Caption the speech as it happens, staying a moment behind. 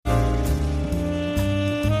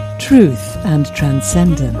Truth and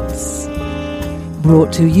Transcendence.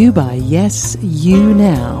 Brought to you by Yes You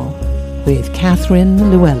Now with Catherine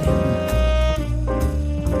Llewellyn.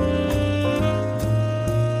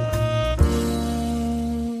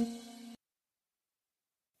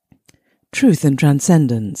 Truth and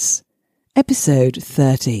Transcendence, Episode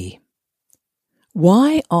 30.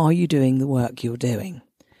 Why are you doing the work you're doing?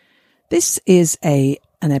 This is an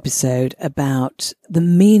episode about the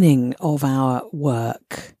meaning of our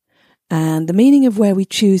work and the meaning of where we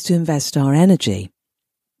choose to invest our energy.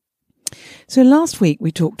 So last week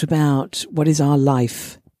we talked about what is our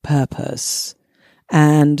life purpose,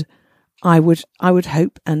 and I would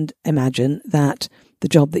hope and imagine that the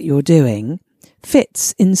job that you're doing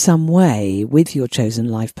fits in some way with your chosen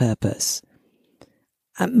life purpose.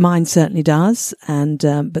 Mine certainly does,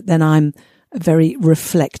 but then I'm a very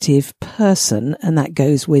reflective person, and that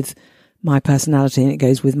goes with my personality and it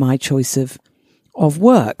goes with my choice of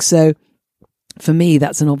work. So for me,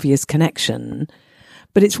 that's an obvious connection.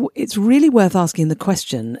 But it's really worth asking the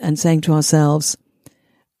question and saying to ourselves,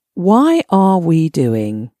 why are we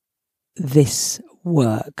doing this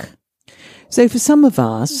work? So for some of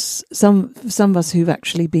us who've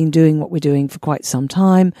actually been doing what we're doing for quite some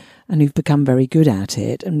time and who've become very good at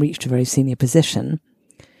it and reached a very senior position,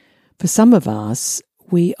 for some of us,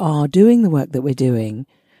 we are doing the work that we're doing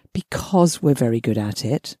because we're very good at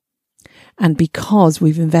it and because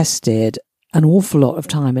we've invested an awful lot of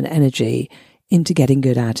time and energy into getting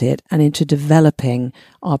good at it and into developing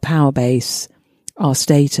our power base, our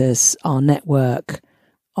status, our network,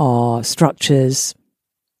 our structures,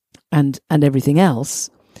 and everything else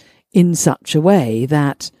in such a way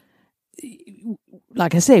that,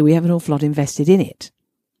 like I say, we have an awful lot invested in it.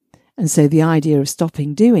 And so the idea of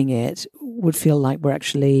stopping doing it would feel like we're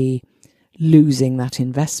actually losing that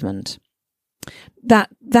investment.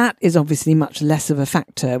 That is obviously much less of a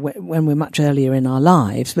factor when we're much earlier in our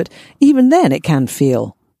lives, but even then it can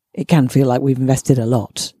feel like we've invested a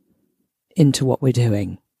lot into what we're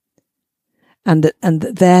doing. And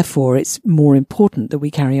that therefore it's more important that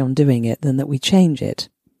we carry on doing it than that we change it.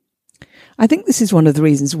 I think this is one of the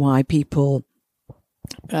reasons why people,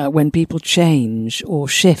 when people change or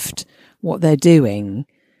shift what they're doing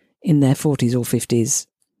in their 40s or 50s,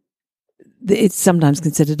 it's sometimes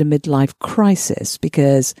considered a midlife crisis,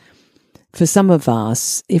 because for some of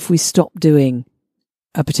us, if we stop doing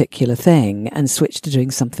a particular thing and switch to doing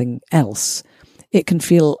something else, it can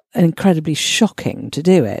feel incredibly shocking to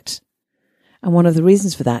do it. And one of the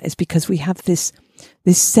reasons for that is because we have this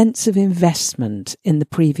sense of investment in the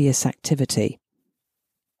previous activity.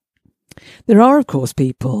 There are, of course,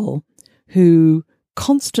 people who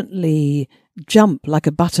constantly jump like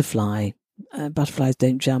a butterfly. Butterflies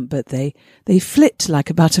don't jump, but they flit like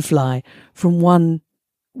a butterfly from one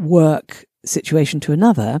work situation to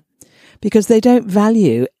another because they don't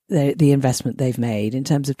value the investment they've made in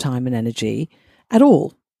terms of time and energy at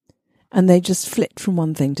all. And they just flit from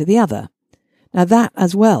one thing to the other. Now that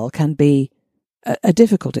as well can be a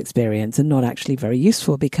difficult experience and not actually very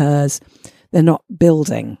useful, because they're not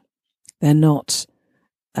building. They're not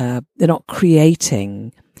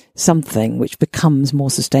creating something which becomes more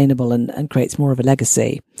sustainable and creates more of a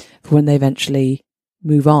legacy for when they eventually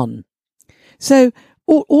move on. So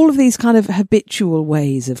all of these kind of habitual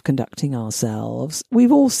ways of conducting ourselves,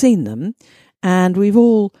 we've all seen them and we've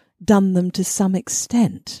all done them to some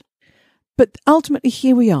extent. But ultimately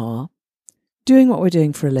here we are, doing what we're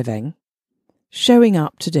doing for a living, showing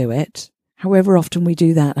up to do it, however often we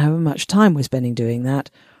do that, however much time we're spending doing that.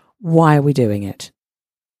 Why are we doing it?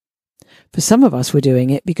 For some of us, we're doing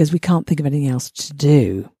it because we can't think of anything else to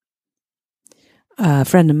do. A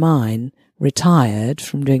friend of mine retired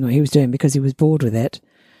from doing what he was doing because he was bored with it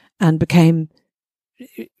and became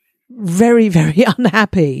very, very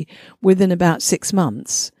unhappy within about 6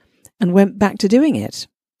 months and went back to doing it.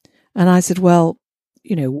 And I said, well,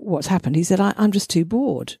 you know, what's happened? He said, I'm just too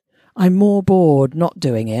bored. I'm more bored not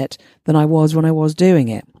doing it than I was when I was doing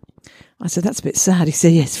it. I said, that's a bit sad. He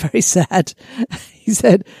said, yes, very sad. He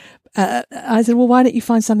said, I said, well, why don't you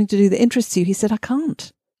find something to do that interests you? He said, I can't.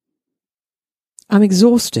 I'm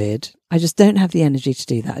exhausted. I just don't have the energy to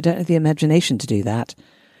do that. I don't have the imagination to do that.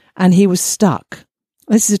 And he was stuck.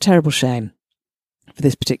 This is a terrible shame for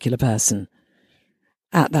this particular person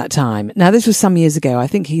at that time. Now, this was some years ago. I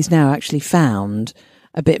think he's now actually found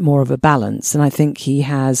a bit more of a balance. And I think he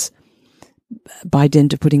has, by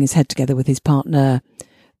dint of putting his head together with his partner,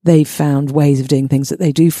 they've found ways of doing things that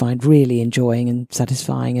they do find really enjoying and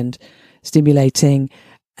satisfying and stimulating,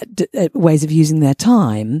 ways of using their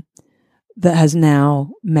time that has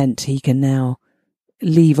now meant he can now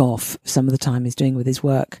leave off some of the time he's doing with his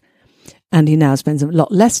work and he now spends a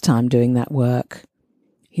lot less time doing that work.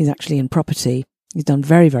 He's actually in property. He's done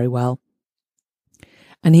very, very well.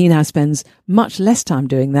 And he now spends much less time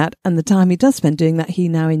doing that, and the time he does spend doing that, he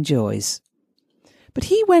now enjoys. But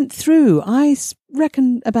he went through, I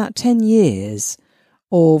reckon, about 10 years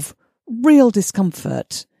of real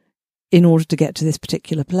discomfort in order to get to this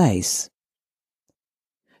particular place.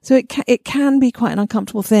 So it can be quite an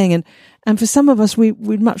uncomfortable thing. And for some of us,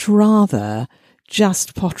 we'd much rather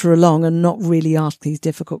just potter along and not really ask these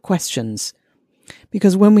difficult questions.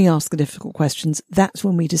 Because when we ask the difficult questions, that's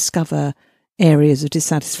when we discover areas of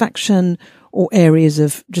dissatisfaction or areas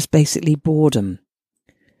of just basically boredom,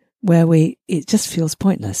 where it just feels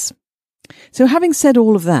pointless. So having said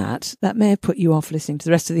all of that, that may have put you off listening to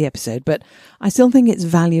the rest of the episode, but I still think it's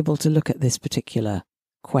valuable to look at this particular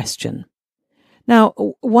question. Now,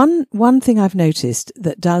 one thing I've noticed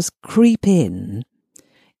that does creep in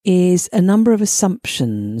is a number of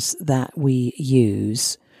assumptions that we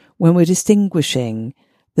use when we're distinguishing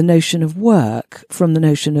the notion of work from the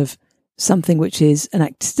notion of something which is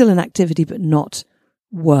still an activity but not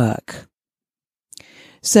work.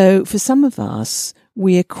 So for some of us,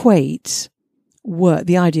 we equate work,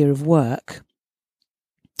 the idea of work,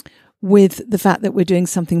 with the fact that we're doing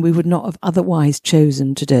something we would not have otherwise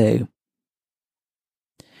chosen to do.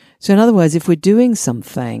 So in other words, if we're doing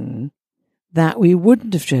something that we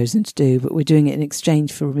wouldn't have chosen to do, but we're doing it in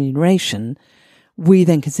exchange for remuneration, we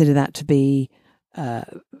then consider that to be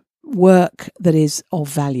work that is of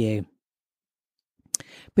value.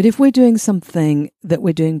 But if we're doing something that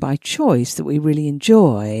we're doing by choice, that we really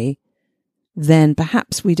enjoy, then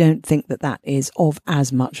perhaps we don't think that that is of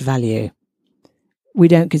as much value. We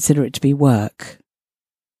don't consider it to be work,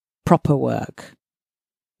 proper work.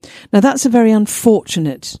 Now, that's a very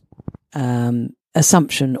unfortunate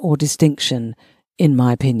assumption or distinction, in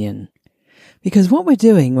my opinion. Because what we're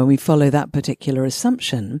doing when we follow that particular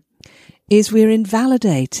assumption is we're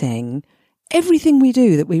invalidating everything we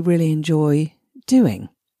do that we really enjoy doing.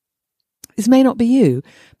 This may not be you,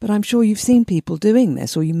 but I'm sure you've seen people doing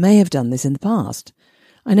this, or you may have done this in the past.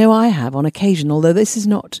 I know I have on occasion, although this is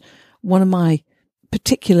not one of my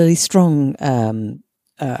particularly strong, I'm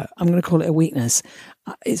going to call it a weakness.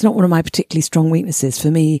 It's not one of my particularly strong weaknesses. For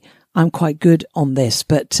me, I'm quite good on this,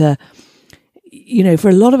 but, for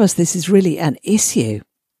a lot of us, this is really an issue.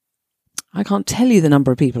 I can't tell you the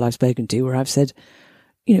number of people I've spoken to where I've said,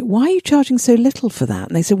 why are you charging so little for that?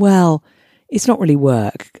 And they say, well, it's not really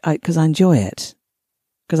work because I enjoy it,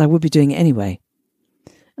 because I would be doing it anyway.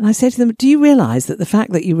 And I say to them, do you realize that the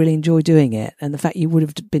fact that you really enjoy doing it and the fact you would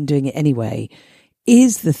have been doing it anyway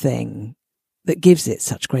is the thing that gives it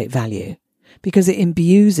such great value? Because it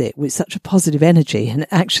imbues it with such a positive energy, and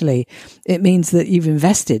actually it means that you've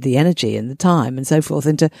invested the energy and the time and so forth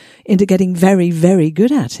into getting very, very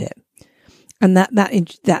good at it. And that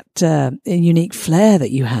unique flair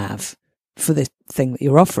that you have for this thing that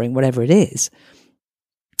you're offering, whatever it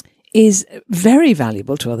is very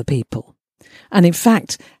valuable to other people. And in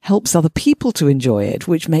fact, helps other people to enjoy it,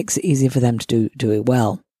 which makes it easier for them to do it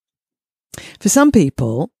well. For some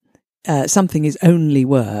people, something is only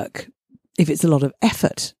work if it's a lot of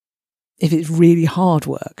effort, if it's really hard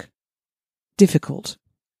work, difficult.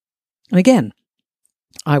 And again,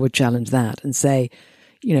 I would challenge that and say,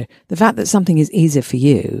 the fact that something is easier for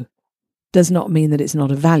you does not mean that it's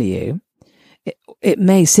not of value. It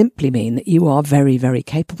may simply mean that you are very, very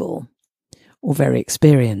capable or very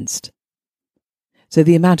experienced. So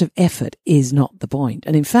the amount of effort is not the point.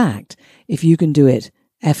 And in fact, if you can do it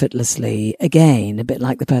effortlessly, again, a bit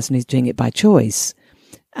like the person who's doing it by choice,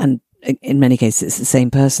 and in many cases it's the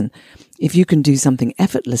same person, if you can do something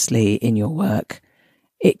effortlessly in your work,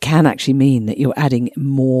 it can actually mean that you're adding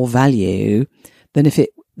more value than if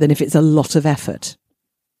it's a lot of effort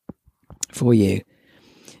for you.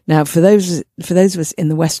 Now, for those of us in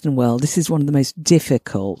the Western world, this is one of the most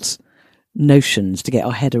difficult notions to get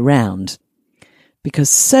our head around, because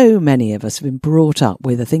so many of us have been brought up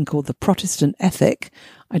with a thing called the Protestant ethic.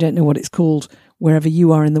 I don't know what it's called wherever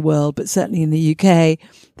you are in the world, but certainly in the UK,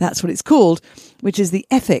 that's what it's called, which is the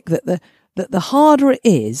ethic that the harder it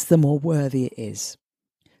is, the more worthy it is.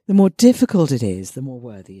 The more difficult it is, the more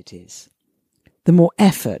worthy it is. The more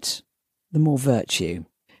effort, the more virtue.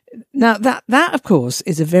 Now, that of course,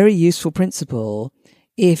 is a very useful principle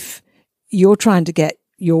if you're trying to get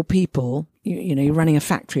your people, you're running a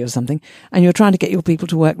factory or something, and you're trying to get your people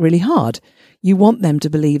to work really hard. You want them to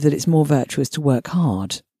believe that it's more virtuous to work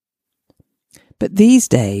hard. But these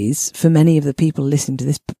days, for many of the people listening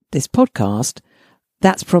to this podcast,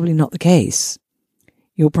 that's probably not the case.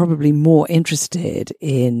 You're probably more interested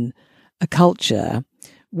in a culture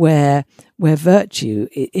where virtue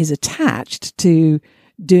is attached to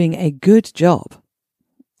doing a good job,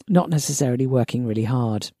 not necessarily working really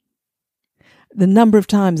hard. The number of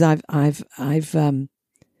times I've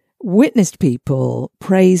witnessed people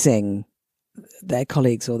praising their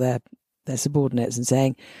colleagues or their subordinates and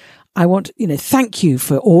saying, I want, thank you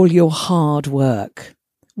for all your hard work.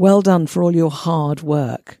 Well done for all your hard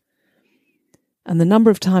work. And the number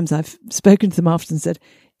of times I've spoken to them after and said,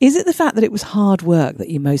 is it the fact that it was hard work that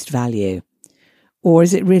you most value? Or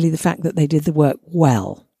is it really the fact that they did the work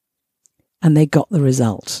well and they got the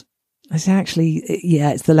result? I say, actually,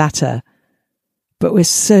 yeah, it's the latter. But we're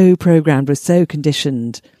so programmed, we're so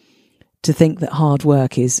conditioned to think that hard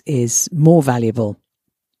work is more valuable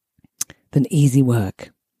than easy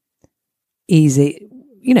work. Easy,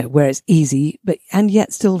 where it's easy, and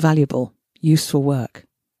yet still valuable, useful work.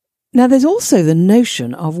 Now, there's also the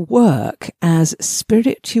notion of work as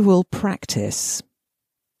spiritual practice.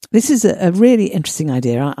 This is a really interesting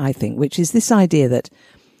idea, I think, which is this idea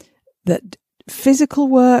that physical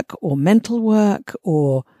work or mental work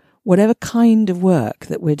or whatever kind of work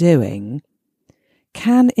that we're doing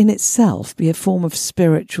can in itself be a form of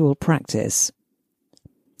spiritual practice.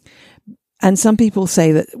 And some people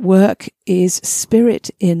say that work is spirit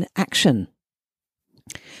in action.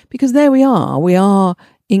 Because there we are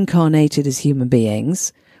incarnated as human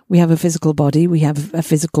beings. We have a physical body, we have a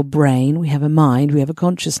physical brain, we have a mind, we have a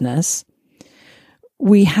consciousness.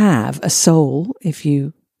 We have a soul, if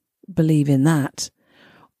you believe in that.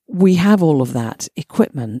 We have all of that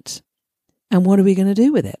equipment. And what are we going to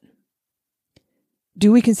do with it?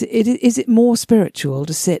 Do we consider is it more spiritual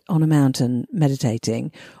to sit on a mountain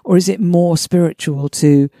meditating, or is it more spiritual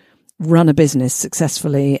to run a business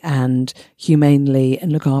successfully and humanely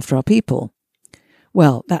and look after our people?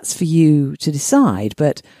 Well, that's for you to decide.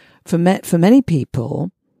 But for many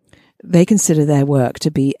people, they consider their work to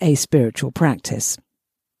be a spiritual practice,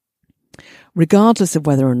 regardless of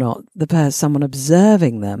whether or not someone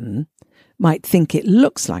observing them might think it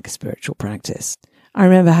looks like a spiritual practice. I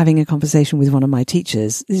remember having a conversation with one of my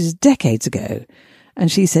teachers, this is decades ago, and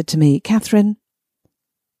she said to me, Catherine,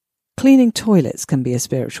 cleaning toilets can be a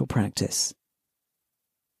spiritual practice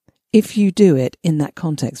if you do it in that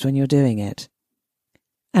context when you're doing it.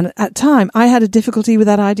 And at the time, I had a difficulty with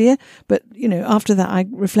that idea, but, after that, I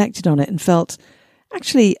reflected on it and felt,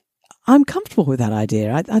 actually, I'm comfortable with that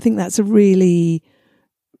idea. I think that's a really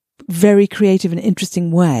very creative and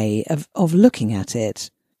interesting way of looking at it.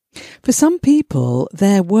 For some people,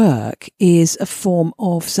 their work is a form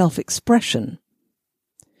of self-expression.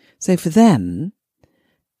 So for them,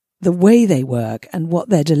 the way they work and what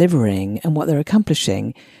they're delivering and what they're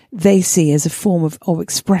accomplishing, they see as a form of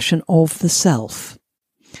expression of the self.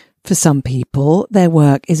 For some people, their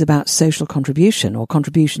work is about social contribution or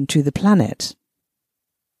contribution to the planet.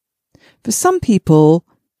 For some people,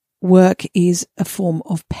 work is a form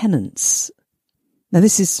of penance. Now,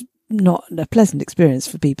 this is not a pleasant experience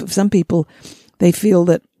for people. For some people, they feel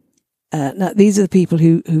that now these are the people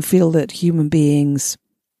who feel that human beings,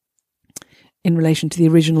 in relation to the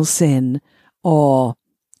original sin, are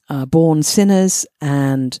born sinners,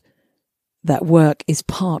 and that work is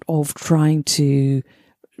part of trying to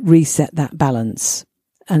reset that balance.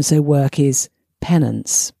 And so work is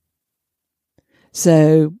penance.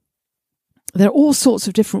 So there are all sorts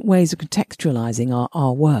of different ways of contextualizing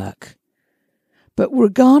our work. But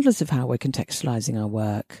regardless of how we're contextualizing our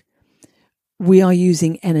work, we are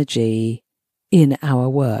using energy in our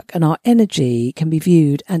work. And our energy can be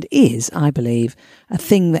viewed, and is, I believe, a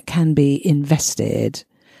thing that can be invested.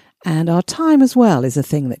 And our time as well is a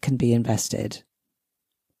thing that can be invested.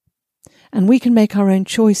 And we can make our own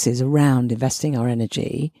choices around investing our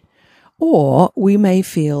energy, or we may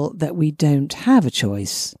feel that we don't have a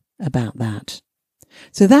choice about that.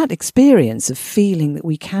 So that experience of feeling that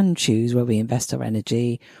we can choose where we invest our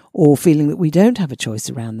energy, or feeling that we don't have a choice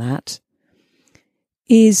around that,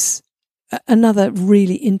 is another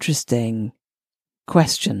really interesting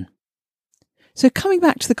question. So coming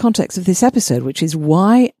back to the context of this episode, which is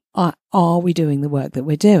why are we doing the work that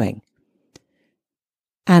we're doing?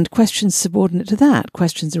 And questions subordinate to that,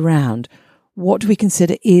 questions around what do we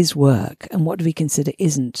consider is work and what do we consider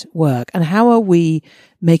isn't work, and how are we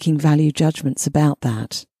making value judgments about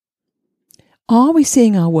that? Are we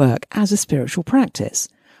seeing our work as a spiritual practice?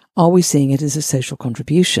 Are we seeing it as a social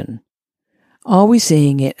contribution? Are we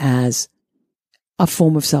seeing it as a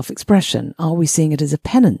form of self-expression? Are we seeing it as a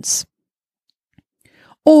penance?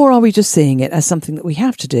 Or are we just seeing it as something that we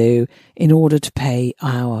have to do in order to pay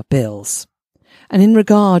our bills? And in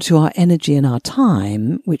regard to our energy and our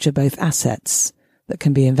time, which are both assets that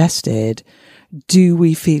can be invested, Do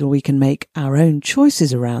we feel we can make our own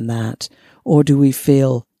choices around that, or do we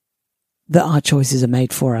feel that our choices are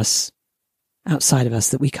made for us, outside of us,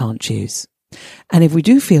 that we can't choose? And if we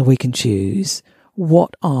do feel we can choose,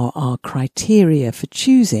 what are our criteria for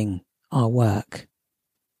choosing our work?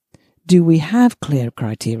 Do we have clear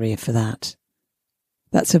criteria for that?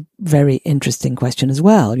 That's a very interesting question as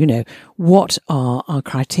well. What are our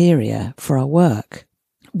criteria for our work?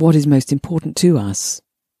 What is most important to us?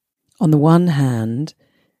 On the one hand,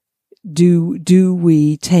 do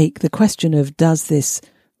we take the question of, does this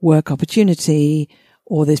work opportunity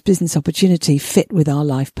or this business opportunity fit with our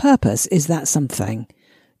life purpose? Is that something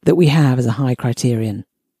that we have as a high criterion?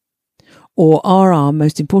 Or are our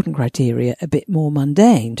most important criteria a bit more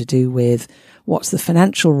mundane, to do with what's the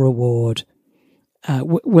financial reward?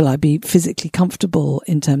 Will I be physically comfortable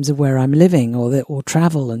in terms of where I'm living, or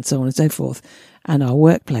travel, and so on and so forth, and our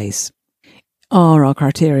workplace? Are our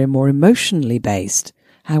criteria more emotionally based?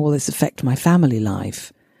 How will this affect my family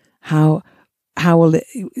life? How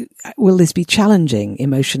will this be challenging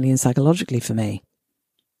emotionally and psychologically for me?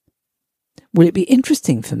 Will it be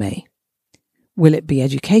interesting for me? Will it be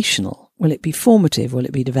educational? Will it be formative? Will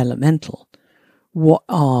it be developmental? What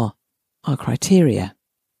are our criteria?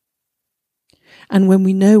 And when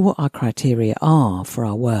we know what our criteria are for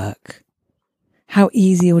our work, how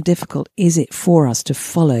easy or difficult is it for us to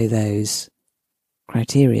follow those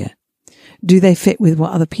criteria? Do they fit with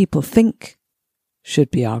what other people think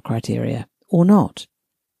should be our criteria or not?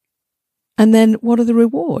 And then what are the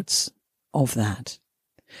rewards of that?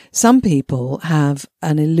 Some people have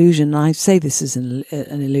an illusion, I say this is an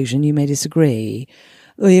illusion, you may disagree,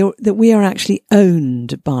 that we are actually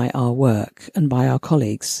owned by our work and by our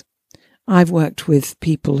colleagues. I've worked with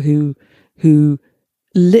people who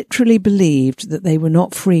literally believed that they were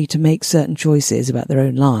not free to make certain choices about their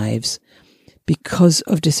own lives because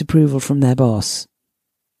of disapproval from their boss.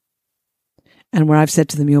 And where I've said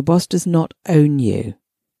to them, your boss does not own you.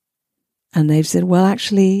 And they've said, well,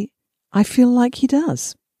 actually, I feel like he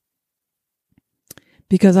does.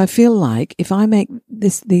 Because I feel like if I make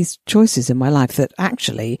these choices in my life that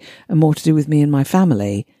actually are more to do with me and my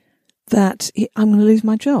family, that I'm going to lose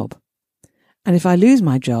my job. And if I lose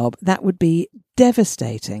my job, that would be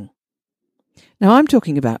devastating. Now, I'm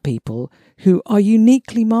talking about people who are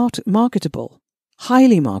uniquely marketable,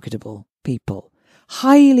 highly marketable people,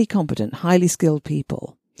 highly competent, highly skilled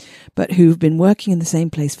people, but who've been working in the same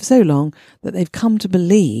place for so long that they've come to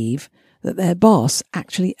believe that their boss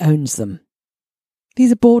actually owns them.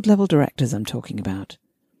 These are board-level directors I'm talking about.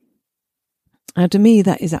 And to me,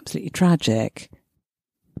 that is absolutely tragic.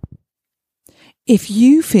 If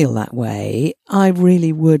you feel that way, I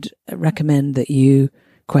really would recommend that you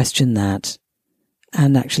question that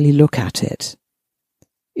and actually look at it.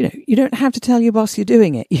 You don't have to tell your boss you're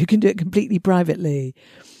doing it. You can do it completely privately.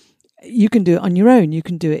 You can do it on your own. You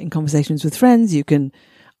can do it in conversations with friends. You can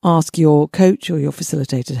ask your coach or your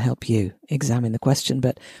facilitator to help you examine the question.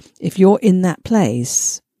 But if you're in that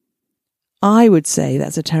place, I would say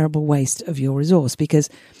that's a terrible waste of your resource, because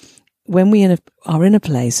when we are in a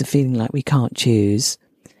place of feeling like we can't choose,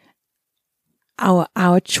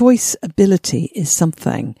 our choice ability is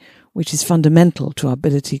something which is fundamental to our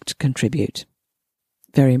ability to contribute.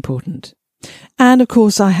 Very important. And of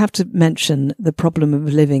course, I have to mention the problem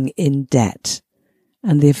of living in debt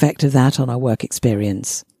and the effect of that on our work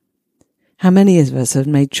experience. How many of us have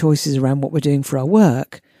made choices around what we're doing for our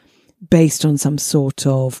work based on some sort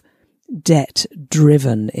of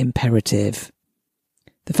debt-driven imperative?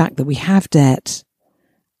 The fact that we have debt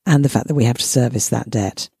and the fact that we have to service that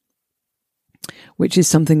debt, which is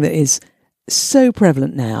something that is so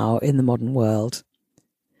prevalent now in the modern world.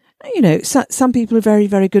 Some people are very,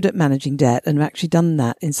 very good at managing debt and have actually done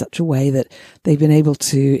that in such a way that they've been able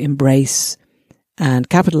to embrace and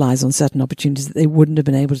capitalize on certain opportunities that they wouldn't have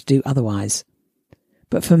been able to do otherwise.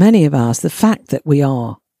 But for many of us, the fact that we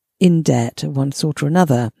are in debt of one sort or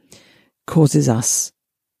another causes us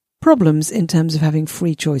problems in terms of having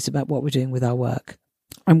free choice about what we're doing with our work.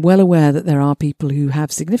 I'm well aware that there are people who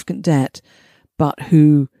have significant debt, but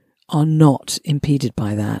who are not impeded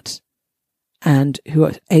by that, and who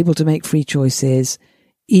are able to make free choices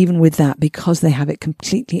even with that, because they have it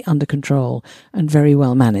completely under control and very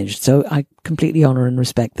well managed. So I completely honour and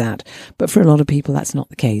respect that. But for a lot of people, that's not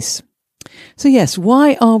the case. So yes,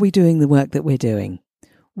 why are we doing the work that we're doing?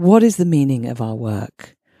 What is the meaning of our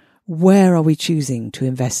work? Where are we choosing to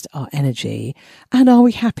invest our energy? And are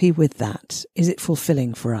we happy with that? Is it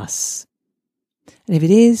fulfilling for us? And if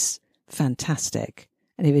it is, fantastic.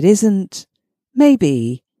 And if it isn't,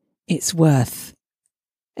 maybe it's worth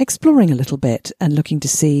exploring a little bit and looking to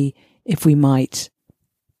see if we might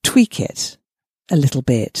tweak it a little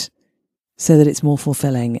bit so that it's more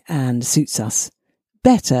fulfilling and suits us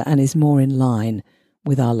better and is more in line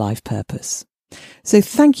with our life purpose. So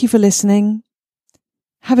thank you for listening.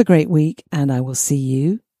 Have a great week, and I will see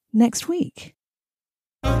you next week.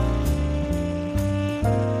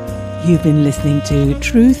 You've been listening to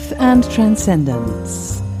Truth and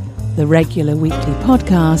Transcendence, the regular weekly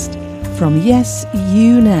podcast from Yes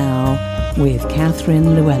You Now with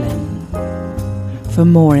Catherine Llewellyn. For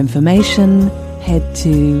more information, head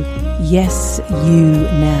to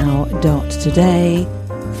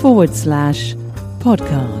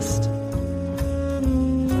yesyounow.today/podcast.